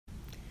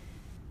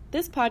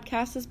This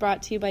podcast is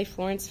brought to you by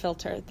Florence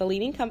Filter, the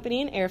leading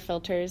company in air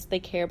filters. They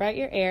care about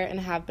your air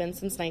and have been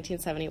since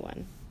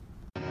 1971.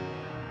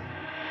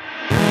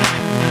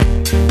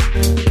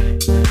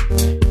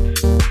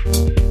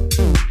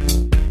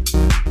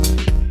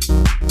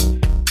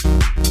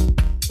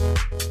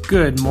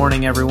 Good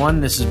morning,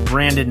 everyone. This is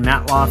Brandon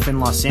Matloff in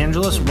Los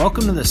Angeles.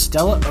 Welcome to the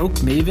Stella Oak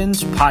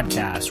Mavens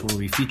podcast, where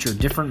we feature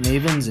different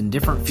mavens in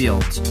different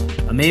fields.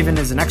 A maven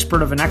is an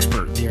expert of an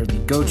expert. They are the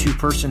go-to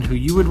person who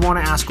you would want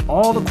to ask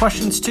all the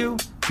questions to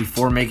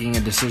before making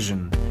a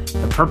decision.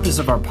 The purpose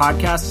of our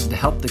podcast is to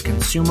help the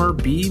consumer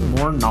be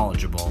more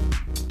knowledgeable.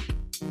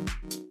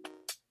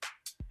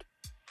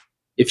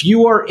 If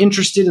you are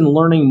interested in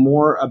learning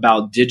more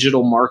about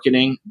digital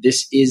marketing,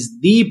 this is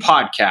the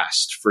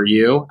podcast for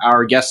you.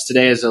 Our guest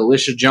today is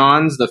Alisha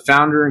Johns, the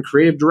founder and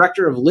creative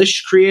director of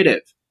Lish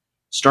Creative.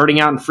 Starting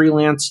out in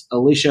freelance,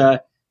 Alisha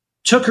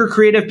took her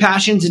creative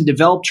passions and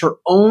developed her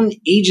own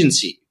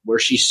agency where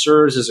she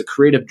serves as a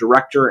creative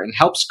director and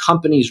helps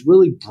companies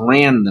really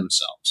brand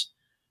themselves.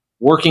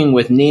 Working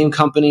with name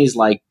companies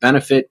like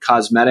Benefit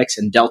Cosmetics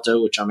and Delta,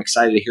 which I'm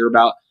excited to hear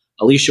about,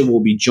 Alisha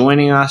will be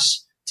joining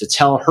us to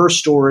tell her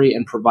story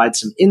and provide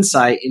some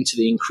insight into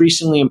the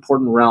increasingly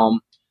important realm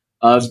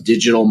of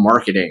digital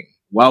marketing.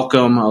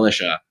 Welcome,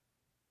 Alisha.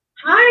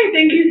 Hi,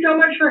 thank you so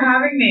much for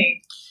having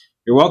me.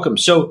 You're welcome.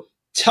 So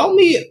tell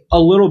me a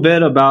little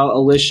bit about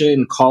Alisha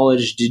in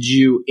college. Did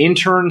you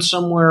intern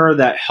somewhere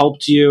that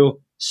helped you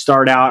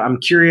start out?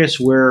 I'm curious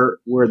where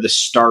the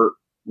start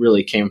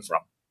really came from.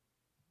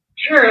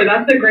 Sure,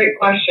 that's a great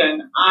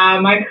question.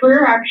 My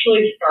career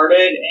actually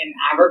started in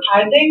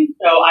advertising.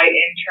 So I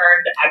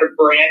interned at a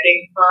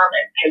branding firm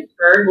in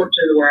Pittsburgh, which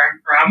is where I'm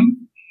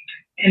from.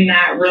 And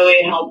that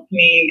really helped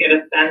me get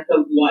a sense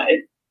of what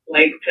it's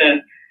like to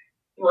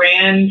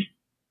brand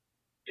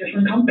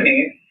different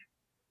companies.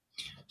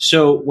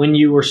 So when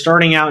you were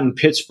starting out in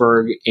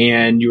Pittsburgh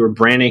and you were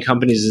branding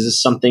companies, is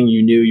this something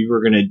you knew you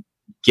were going to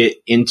get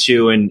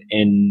into and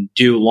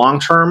do long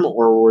term,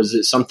 or was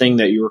it something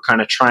that you were kind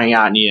of trying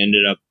out and you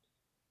ended up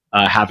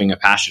having a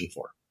passion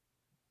for?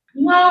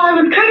 Well, I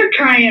was kind of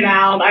trying it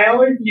out. I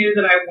always knew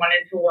that I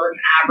wanted to work in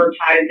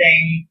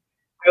advertising.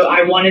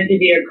 I wanted to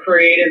be a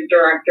creative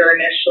director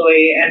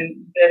initially,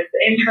 and this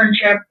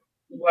internship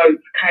was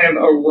kind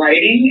of a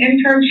writing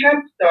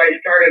internship. So I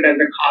started as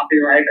a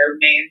copywriter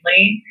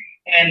mainly,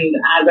 and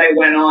as I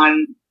went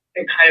on,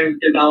 it kind of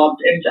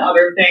developed into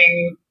other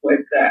things with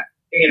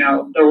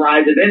the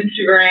rise of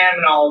Instagram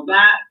and all of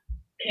that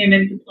came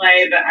into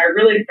play, but I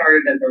really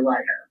started as a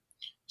writer.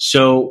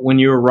 So when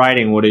you were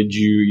writing, what did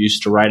you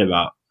used to write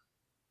about?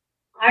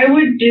 I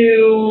would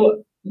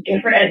do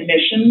different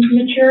admissions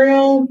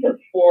materials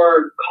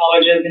for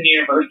colleges and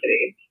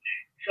universities.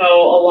 So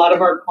a lot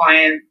of our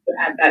clients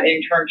at that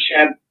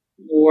internship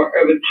it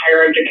was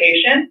higher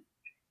education.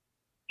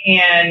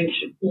 And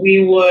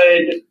we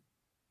would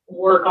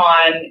work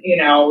on,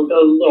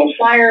 those little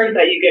flyers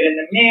that you get in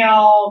the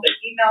mail, the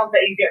emails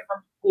that you get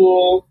from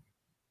schools,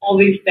 all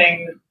these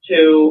things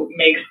to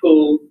make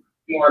schools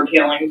more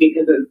appealing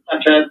because it's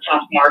such a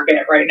tough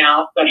market right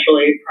now,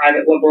 especially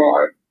private liberal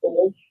arts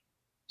schools.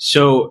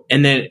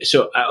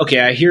 Okay,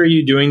 I hear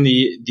you doing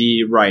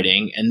the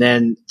writing, and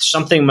then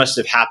something must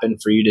have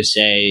happened for you to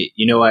say,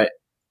 you know what,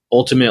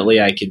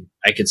 ultimately I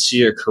could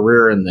see a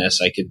career in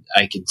this. I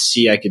could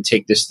see I could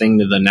take this thing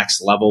to the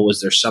next level. Was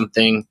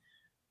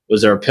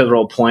there a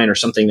pivotal point or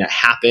something that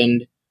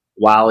happened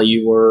while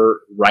you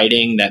were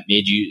writing that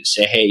made you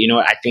say, hey, you know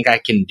what, I think I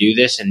can do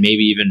this and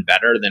maybe even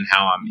better than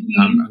how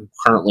I'm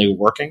currently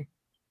working?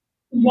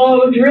 Well,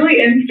 it was really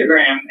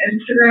Instagram.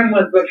 Instagram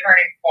was the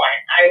turning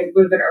point. I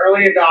was an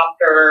early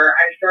adopter.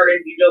 I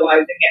started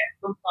utilizing it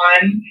for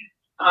fun.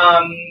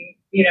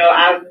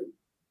 As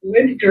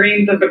with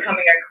dreams of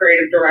becoming a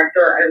creative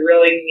director, I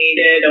really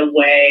needed a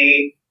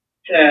way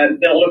to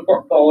build a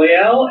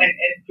portfolio, and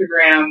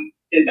Instagram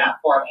did that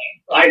for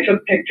me. So I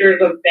took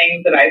pictures of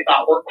things that I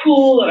thought were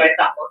cool, that I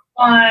thought were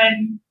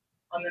fun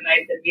on the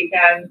nights and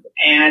weekends,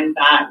 and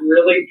that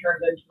really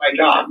turned into my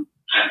job.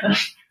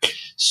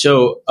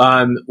 So,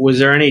 was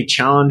there any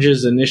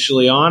challenges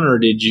initially on, or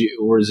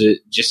was it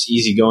just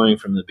easy going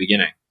from the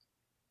beginning?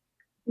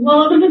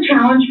 Well, it was a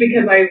challenge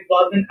because I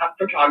wasn't a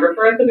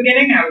photographer at the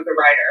beginning. I was a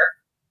writer,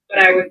 but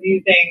I was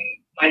using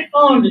my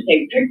phone to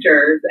take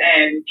pictures,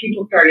 and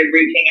people started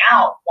reaching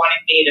out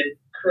wanting me to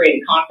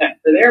create content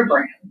for their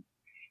brand.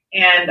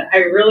 And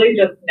I really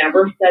just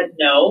never said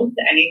no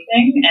to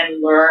anything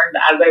and learned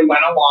as I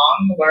went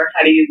along, learned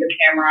how to use the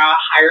camera,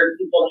 hired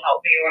people to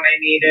help me when I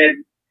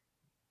needed.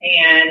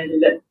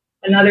 And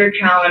another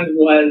challenge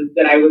was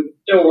that I was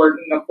still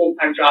working a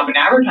full-time job in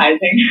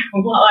advertising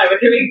while I was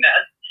doing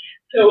this.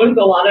 So it was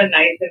a lot of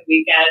nights and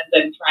weekends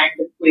and trying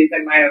to squeeze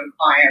in my own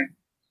clients.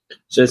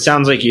 So it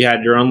sounds like you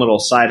had your own little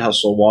side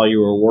hustle while you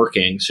were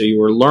working. So you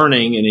were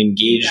learning and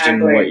engaged in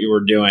what you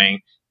were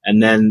doing.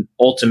 And then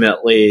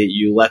ultimately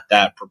you let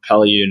that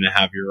propel you to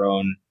have your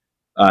own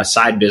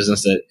side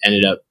business that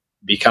ended up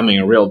becoming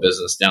a real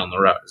business down the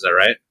road. Is that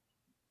right?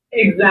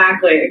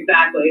 Exactly.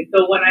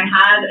 So when I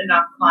had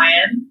enough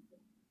clients,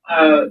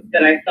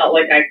 that I felt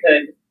like I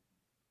could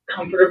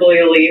comfortably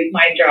leave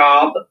my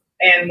job.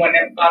 And when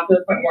it got to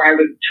the point where I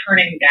was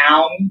turning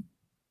down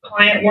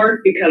client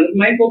work because of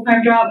my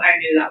full-time job, I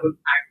knew that was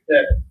time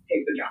to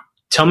take the job.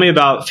 Tell me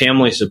about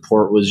family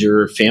support. Was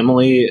your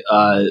family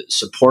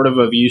supportive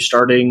of you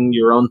starting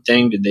your own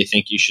thing? Did they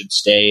think you should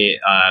stay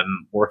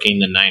working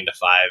the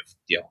 9-to-5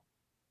 deal?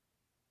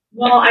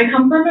 Well, I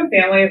come from a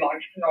family of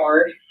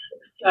entrepreneurs,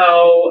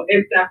 so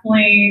it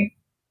definitely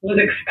was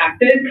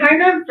expected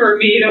kind of for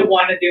me to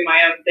want to do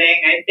my own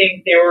thing. I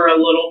think they were a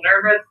little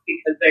nervous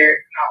because they're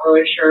not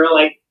really sure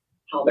like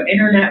how the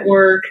internet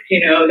works.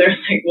 You know, they're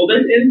like, well,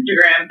 this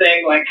Instagram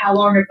thing, like how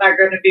long is that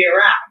going to be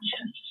around?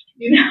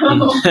 You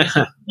know, but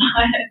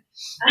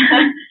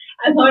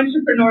as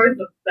entrepreneurs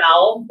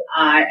themselves,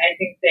 I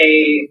think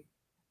they,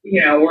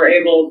 you know, were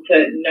able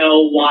to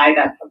know why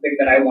that's something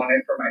that I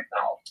wanted for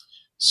myself.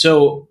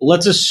 So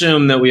let's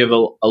assume that we have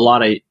a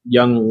lot of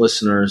young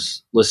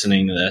listeners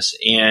listening to this,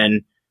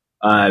 and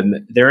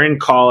they're in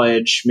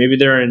college, maybe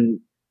they're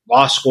in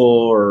law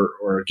school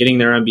or getting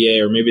their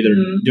MBA, or maybe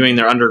they're doing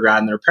their undergrad,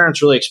 and their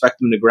parents really expect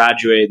them to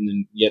graduate and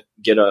then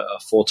get a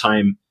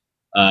full-time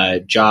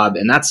job.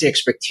 And that's the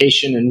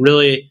expectation. And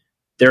really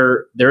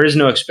there is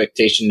no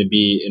expectation to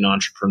be an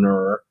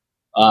entrepreneur.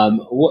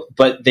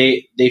 But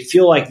they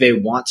feel like they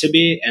want to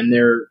be, and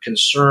they're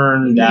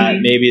concerned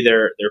that maybe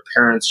their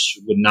parents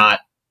would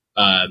not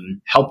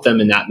help them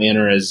in that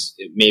manner, as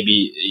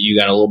maybe you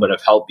got a little bit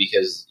of help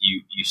because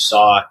you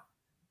saw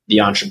the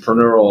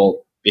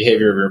entrepreneurial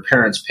behavior of your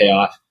parents pay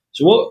off.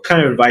 So what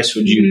kind of advice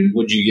would you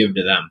give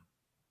to them?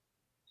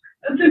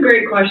 That's a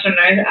great question.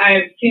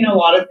 I've seen a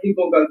lot of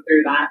people go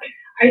through that.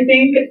 I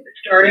think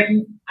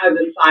starting as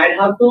a side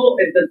hustle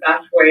is the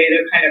best way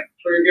to kind of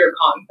prove your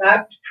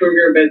concept, prove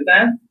your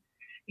business.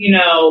 You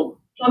know,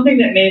 something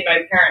that made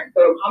my parents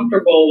so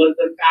comfortable was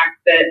the fact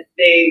that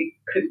they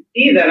could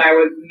see that I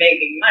was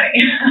making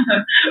money,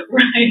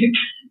 right?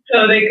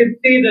 So they could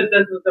see that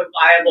this was a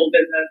viable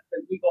business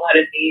and people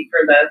had a need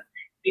for this,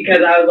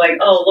 because I was like,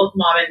 oh, look,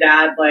 mom and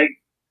dad, like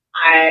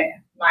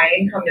my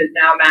income is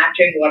now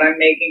matching what I'm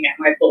making at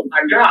my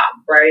full-time job,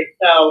 right?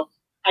 So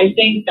I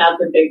think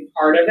that's a big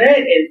part of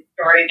it, is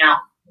starting out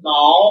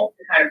small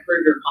to kind of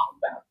prove your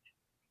concept.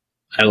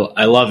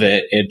 I love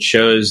it. It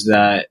shows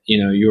that,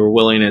 you know, you were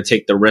willing to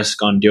take the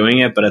risk on doing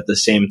it, but at the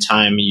same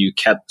time, you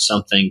kept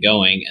something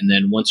going. And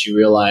then once you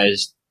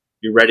realized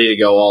you're ready to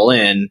go all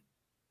in,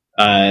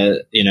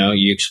 you know,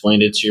 you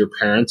explained it to your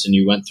parents and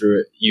you went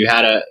through it. You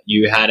had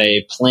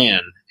a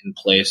plan in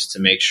place to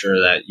make sure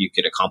that you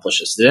could accomplish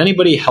this. Did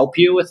anybody help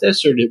you with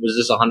this, or was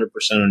this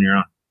 100% on your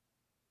own?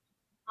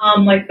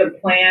 Like the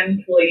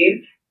plan to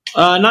leave?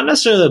 Not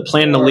necessarily the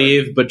plan to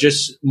leave, but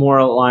just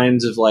more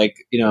lines of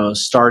like, you know,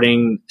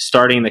 starting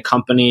the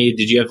company.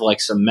 Did you have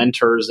like some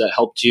mentors that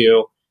helped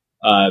you?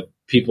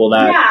 People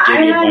that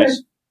gave you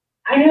advice?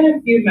 I had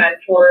a few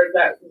mentors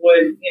that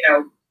would, you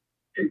know,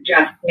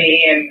 suggest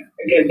me and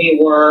give me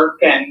work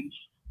and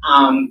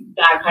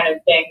that kind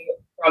of thing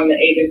from the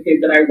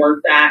agencies that I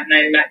worked at. And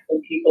I met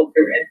some people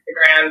through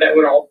Instagram that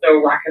would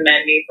also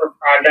recommend me for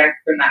projects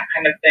and that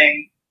kind of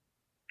thing.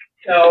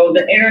 So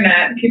the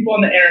internet, people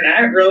on the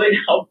internet really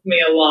helped me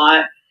a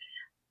lot.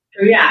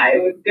 So yeah,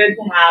 it was good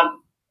to have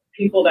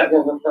people that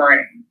were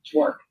referring to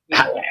work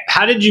that way.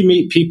 How did you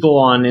meet people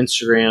on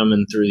Instagram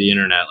and through the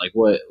internet? Like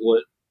what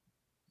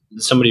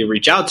did somebody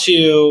reach out to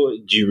you?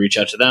 Did you reach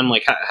out to them?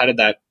 Like how did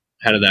that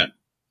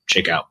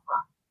shake out?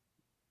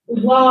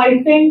 Well,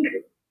 I think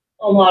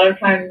a lot of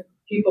times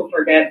people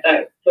forget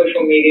that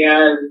social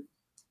media is,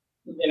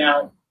 you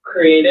know,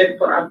 created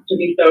for us to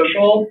be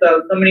social.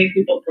 So many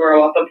people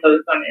throw up a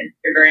post on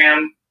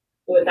Instagram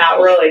without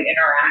really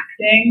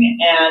interacting.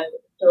 And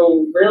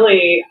so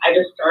really, I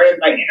just started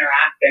by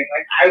interacting.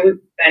 Like I would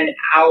spend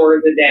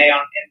hours a day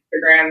on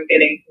Instagram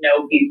getting to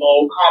know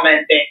people,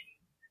 commenting,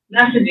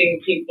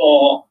 messaging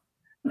people.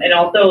 And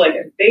also like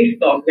in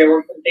Facebook, there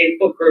were some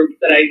Facebook groups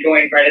that I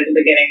joined right at the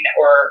beginning that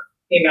were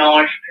female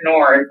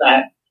entrepreneurs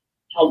that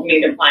helped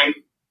me to find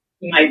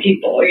my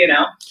people, you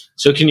know.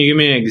 So can you give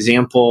me an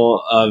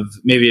example of,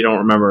 maybe you don't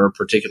remember a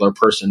particular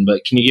person,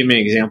 but can you give me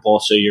an example?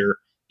 So you're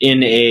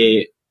in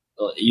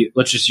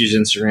let's just use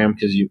Instagram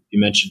because you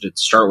mentioned it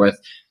to start with.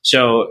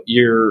 So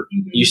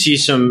you see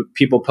some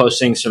people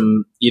posting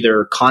some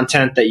either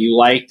content that you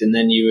liked, and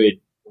then you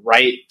would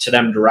write to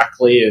them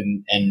directly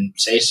and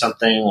say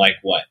something like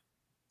what?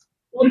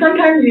 Well,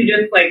 sometimes you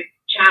just like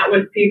chat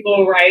with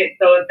people, right?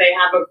 So if they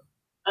have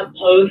a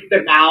post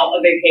about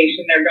a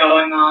vacation they're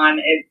going on,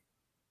 it's,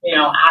 you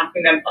know,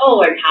 asking them, oh,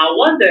 like, how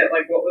was it?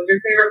 Like, what was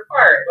your favorite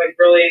part? Like,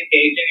 really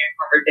engaging in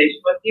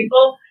conversation with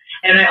people.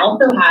 And I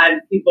also had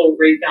people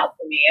reach out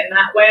to me in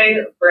that way.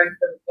 For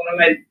instance, one of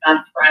my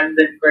best friends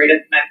and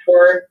greatest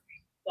mentors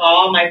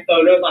saw my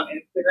photos on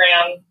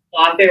Instagram,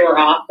 thought they were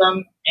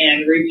awesome,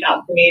 and reached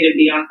out to me to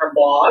be on her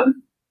blog.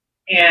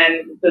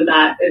 And so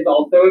that is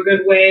also a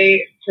good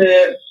way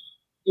to,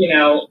 you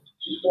know,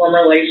 form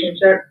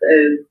relationships,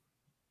 is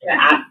to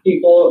ask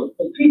people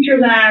to feature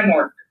them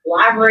or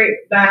collaborate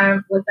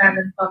with them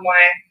in some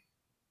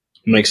way.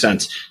 Makes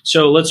sense.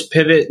 So let's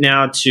pivot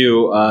now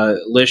to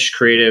Lish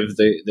Creative,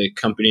 the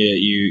company that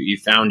you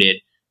founded.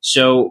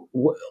 So,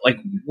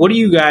 what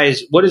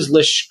does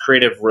Lish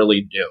Creative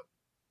really do?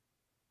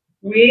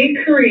 We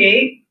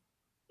create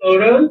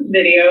photos,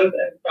 videos,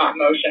 and stop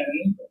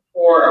motions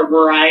for a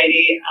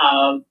variety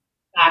of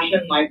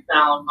fashion,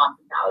 lifestyle, and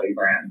hospitality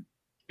brands.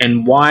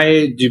 And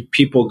why do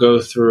people go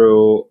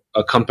through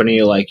a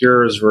company like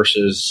yours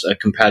versus a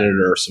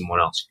competitor or someone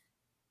else?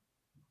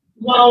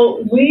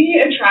 Well, we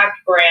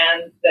attract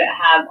brands that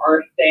have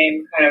our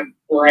same kind of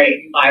bright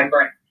and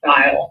vibrant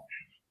style.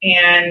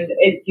 And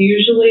it's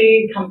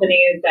usually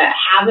companies that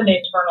have an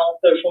internal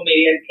social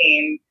media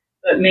team,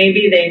 but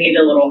maybe they need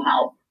a little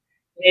help.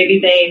 Maybe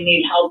they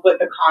need help with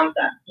the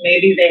concept.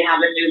 Maybe they have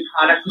a new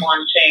product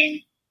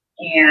launching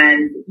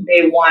and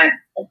they want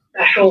a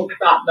special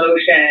stop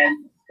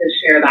motion to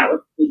share that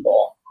with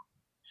people.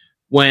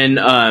 When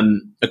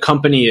a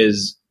company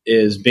is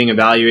being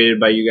evaluated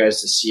by you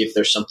guys to see if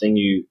there's something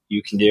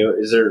you can do,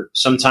 is there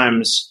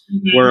sometimes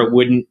where it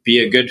wouldn't be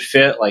a good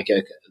fit, like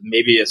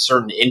maybe a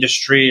certain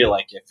industry,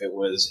 like if it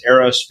was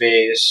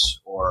aerospace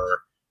or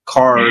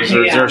cars,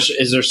 or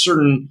is there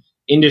certain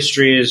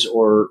industries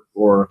or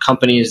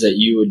companies that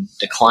you would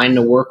decline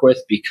to work with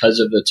because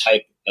of the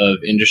type of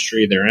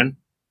industry they're in?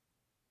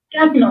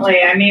 Definitely.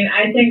 I mean,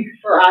 I think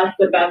for us,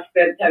 the best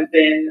fits have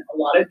been a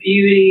lot of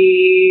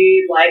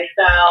beauty,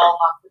 lifestyle,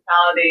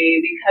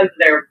 hospitality, because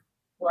they're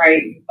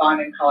bright and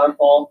fun and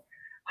colorful.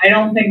 I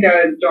don't think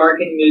a dark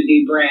and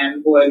moody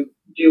brand would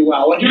do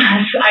well with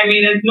us. I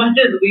mean, as much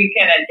as we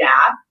can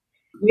adapt,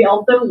 we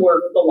also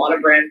work with a lot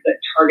of brands that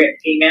target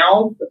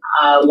females.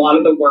 A lot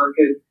of the work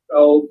is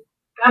so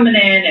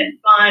feminine and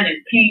fun and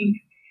pink.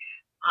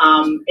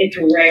 It's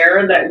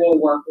rare that we'll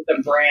work with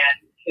a brand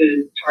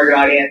whose target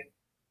audience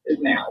is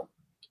male.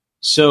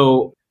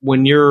 So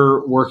when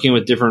you're working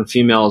with different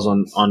females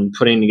on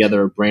putting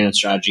together a brand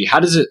strategy, how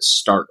does it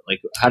start?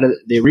 Like, how do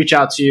they reach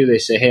out to you? They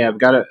say, "Hey, I've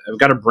got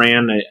a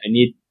brand. I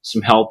need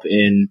some help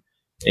in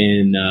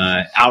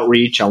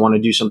outreach. I want to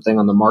do something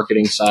on the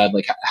marketing side."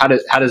 Like, how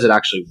does it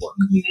actually work?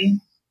 Mm-hmm.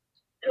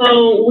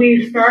 So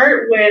we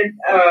start with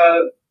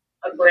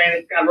a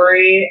brand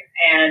discovery,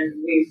 and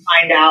we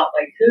find out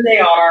like who they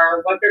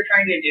are, what they're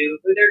trying to do,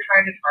 who they're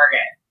trying to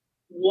target,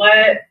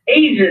 what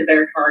age is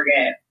their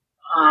target,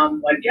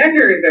 what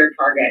gender is their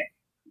target,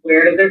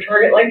 where does their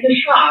target like to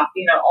shop,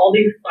 all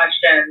these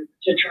questions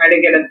to try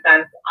to get a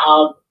sense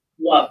of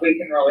what we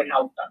can really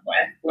help them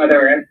with,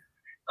 whether it's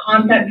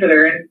content for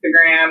their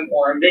Instagram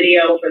or a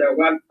video for their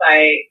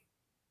website.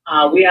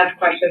 We ask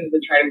questions to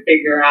try to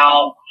figure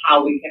out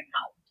how we can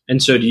help.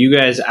 And so do you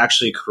guys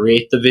actually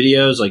create the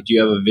videos? Like, do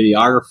you have a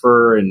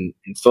videographer and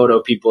photo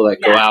people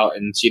that go out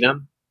and see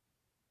them?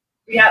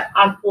 Yeah,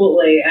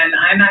 absolutely. And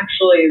I'm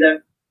actually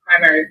the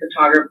primary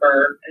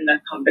photographer in the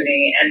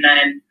company. And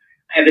then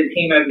I have a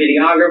team of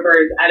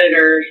videographers,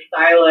 editors,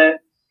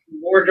 stylists,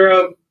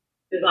 wardrobe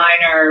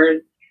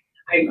designers.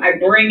 I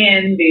bring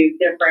in these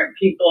different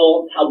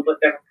people to help with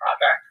different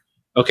projects.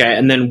 Okay.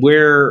 And then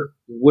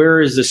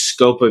where is the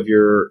scope of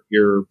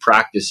your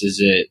practice? Is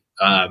it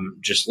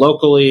just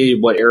locally?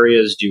 What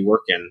areas do you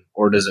work in,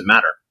 or does it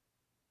matter?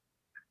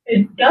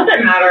 It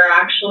doesn't matter,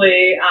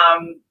 actually.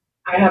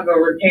 I have a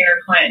retainer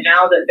client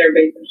now that they're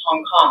based in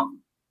Hong Kong.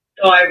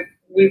 So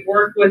we've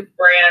worked with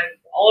brands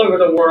all over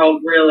the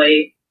world,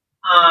 really.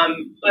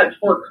 But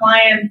for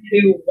clients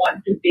who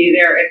want to be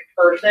there in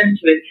person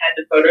to attend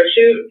a photo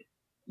shoot,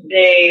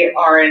 they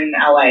are in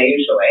LA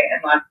usually,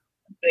 unless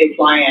they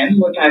fly in,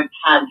 which I've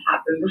had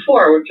happen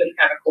before, which is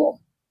kind of cool.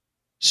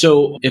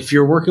 So if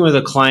you're working with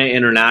a client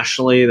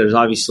internationally, there's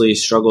obviously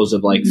struggles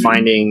of like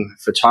finding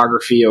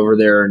photography over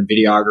there and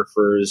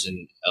videographers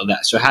and all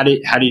that. So how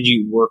did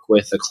you work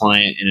with a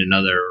client in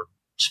another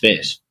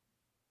space?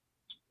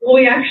 Well,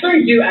 we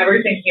actually do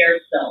everything here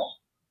still.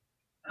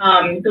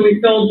 So we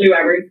still do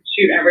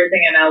shoot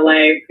everything in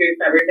LA, produce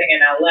everything in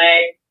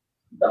LA.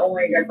 The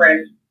only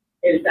difference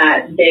is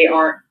that they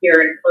aren't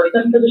here in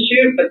person for the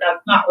shoot, but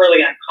that's not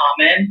really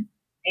uncommon.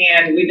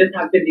 And we just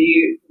have to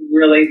be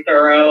really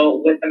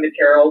thorough with the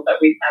materials that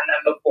we send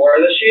them before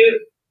the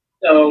shoot.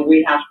 So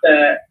we have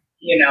to,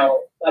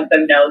 let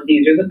them know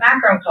these are the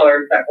background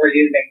colors that we're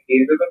using.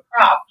 These are the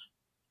props.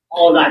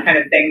 All of that kind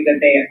of thing that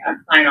they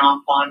sign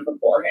off on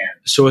beforehand.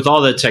 So with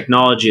all the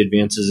technology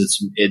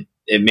advances,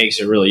 it makes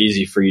it really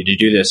easy for you to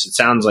do this. It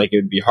sounds like it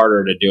would be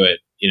harder to do it,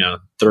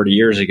 30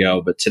 years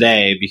ago, but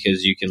today,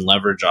 because you can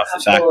leverage off the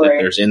fact that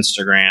there's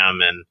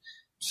Instagram and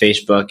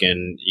Facebook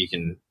and you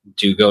can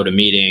go to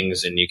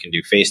meetings and you can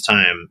do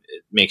FaceTime,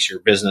 it makes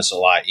your business a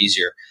lot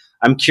easier.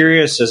 I'm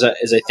curious as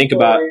I think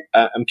about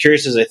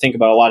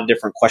a lot of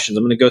different questions.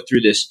 I'm going to go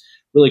through this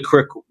really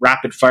quick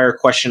rapid fire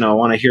question. I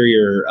want to hear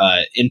your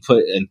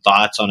input and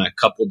thoughts on a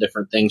couple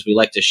different things. We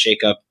like to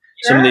shake up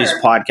some of these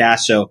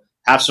podcasts, so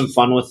have some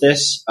fun with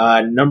this.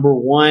 Number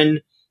one,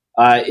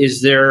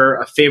 is there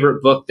a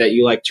favorite book that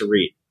you like to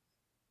read?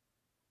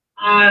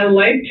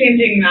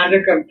 Life-changing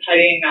magic of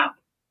tidying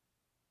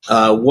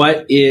up.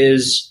 What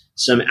is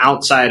some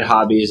outside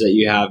hobbies that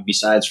you have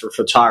besides for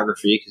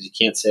photography? Because you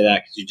can't say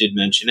that because you did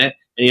mention it.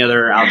 Any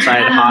other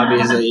outside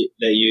hobbies that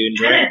you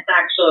enjoy? Tennis,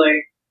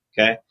 actually.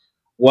 Okay.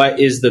 What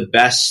is the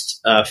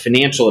best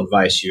financial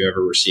advice you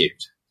ever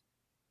received?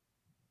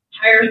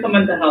 Hire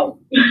someone to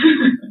help.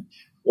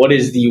 What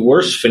is the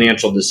worst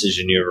financial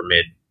decision you ever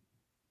made?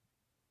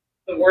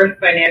 The worst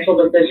financial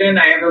decision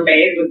I ever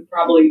made was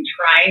probably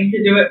trying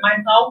to do it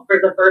myself for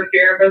the first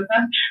year of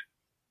business.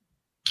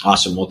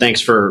 Awesome. Well,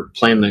 thanks for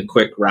playing the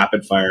quick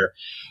rapid fire.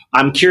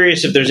 I'm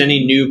curious if there's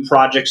any new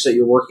projects that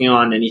you're working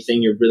on,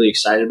 anything you're really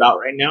excited about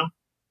right now?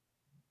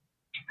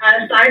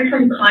 Aside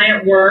from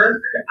client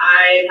work,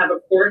 I have a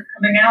course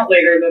coming out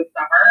later this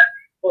summer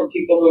for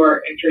people who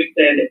are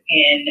interested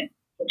in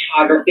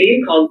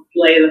photography called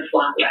Slay the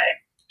Flat Lay.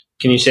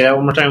 Can you say that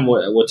one more time?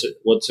 What's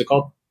it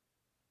called?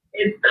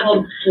 It's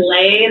called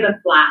Slay the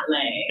Flat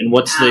Lay. And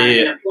what's the...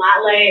 And a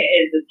flat lay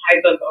is a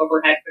type of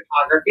overhead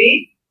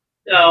photography.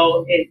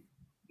 So it's,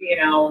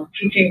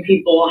 teaching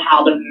people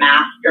how to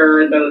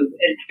master those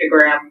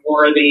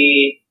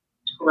Instagram-worthy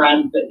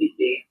spreads that you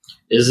see.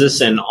 Is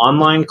this an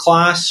online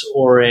class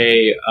or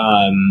a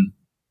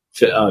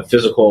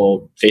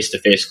physical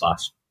face-to-face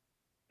class?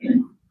 It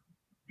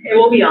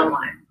will be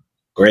online.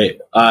 Great.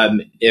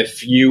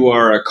 If you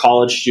are a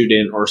college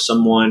student or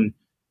someone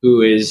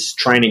who is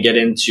trying to get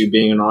into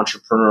being an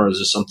entrepreneur, is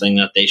this something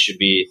that they should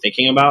be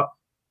thinking about?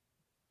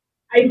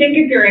 I think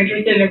if you're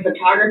interested in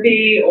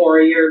photography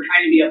or you're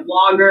trying to be a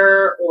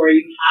blogger or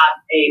you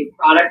have a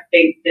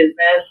product-based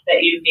business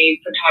that you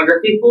need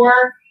photography for,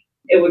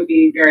 it would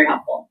be very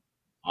helpful.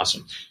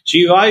 Awesome. So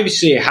you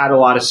obviously had a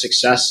lot of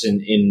success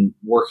in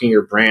working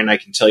your brand. I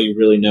can tell you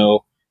really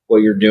know what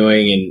you're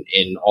doing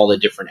in all the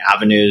different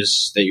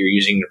avenues that you're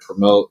using to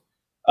promote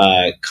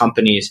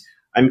companies.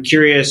 I'm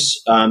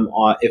curious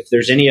if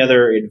there's any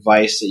other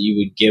advice that you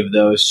would give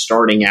those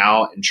starting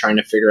out and trying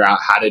to figure out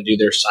how to do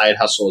their side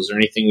hustle. Is there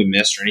anything we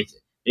missed or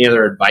any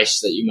other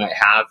advice that you might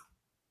have?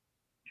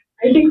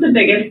 I think the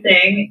biggest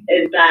thing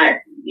is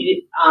that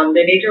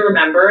they need to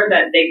remember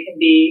that they can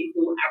be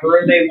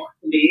whoever they want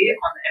to be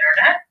on the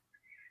internet.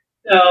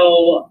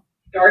 So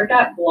start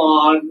that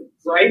blog,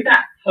 write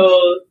that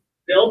post,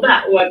 build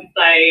that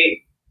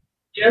website,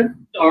 just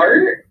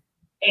start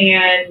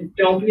and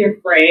don't be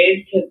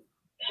afraid to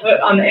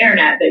put on the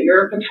internet that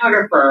you're a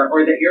photographer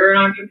or that you're an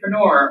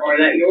entrepreneur or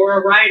that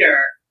you're a writer.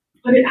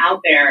 Put it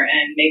out there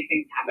and make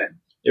things happen.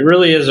 It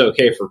really is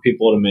okay for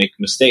people to make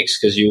mistakes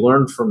because you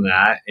learn from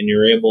that and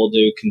you're able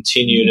to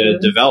continue to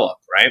develop,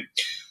 right?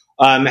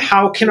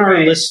 How can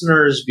our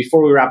listeners,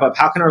 before we wrap up,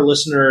 how can our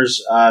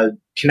listeners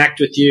connect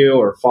with you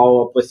or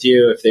follow up with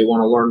you if they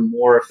want to learn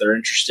more, if they're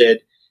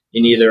interested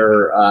in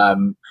either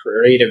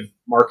creative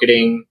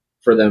marketing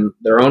for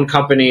their own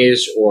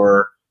companies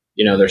or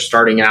they're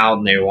starting out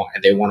and they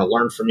want to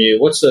learn from you?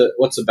 What's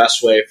the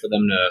best way for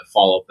them to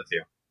follow up with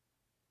you?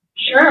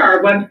 Sure.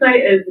 Our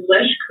website is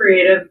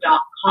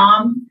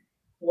lishcreative.com.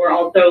 We're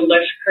also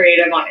Lish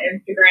Creative on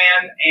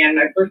Instagram, and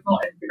my personal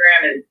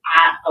Instagram is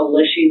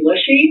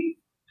 @AlishyLishy,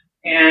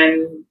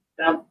 and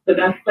that's the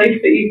best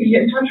place that you can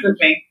get in touch with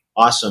me.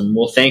 Awesome.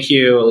 Well, thank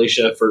you,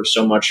 Alisha,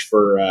 so much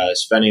for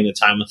spending the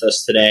time with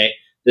us today.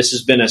 This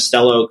has been a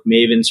Stella Oak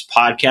Mavens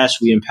podcast.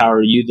 We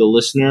empower you, the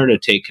listener, to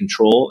take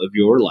control of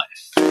your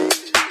life.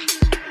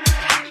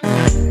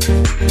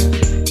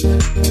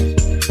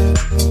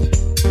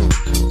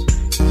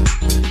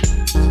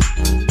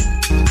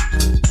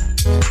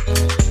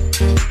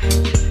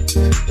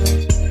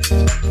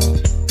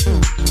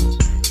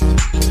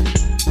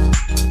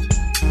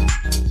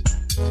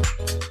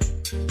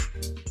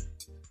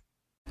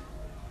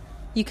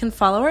 You can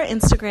follow our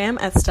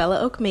Instagram at Stella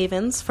Oak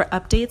Mavens for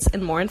updates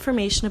and more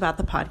information about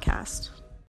the podcast.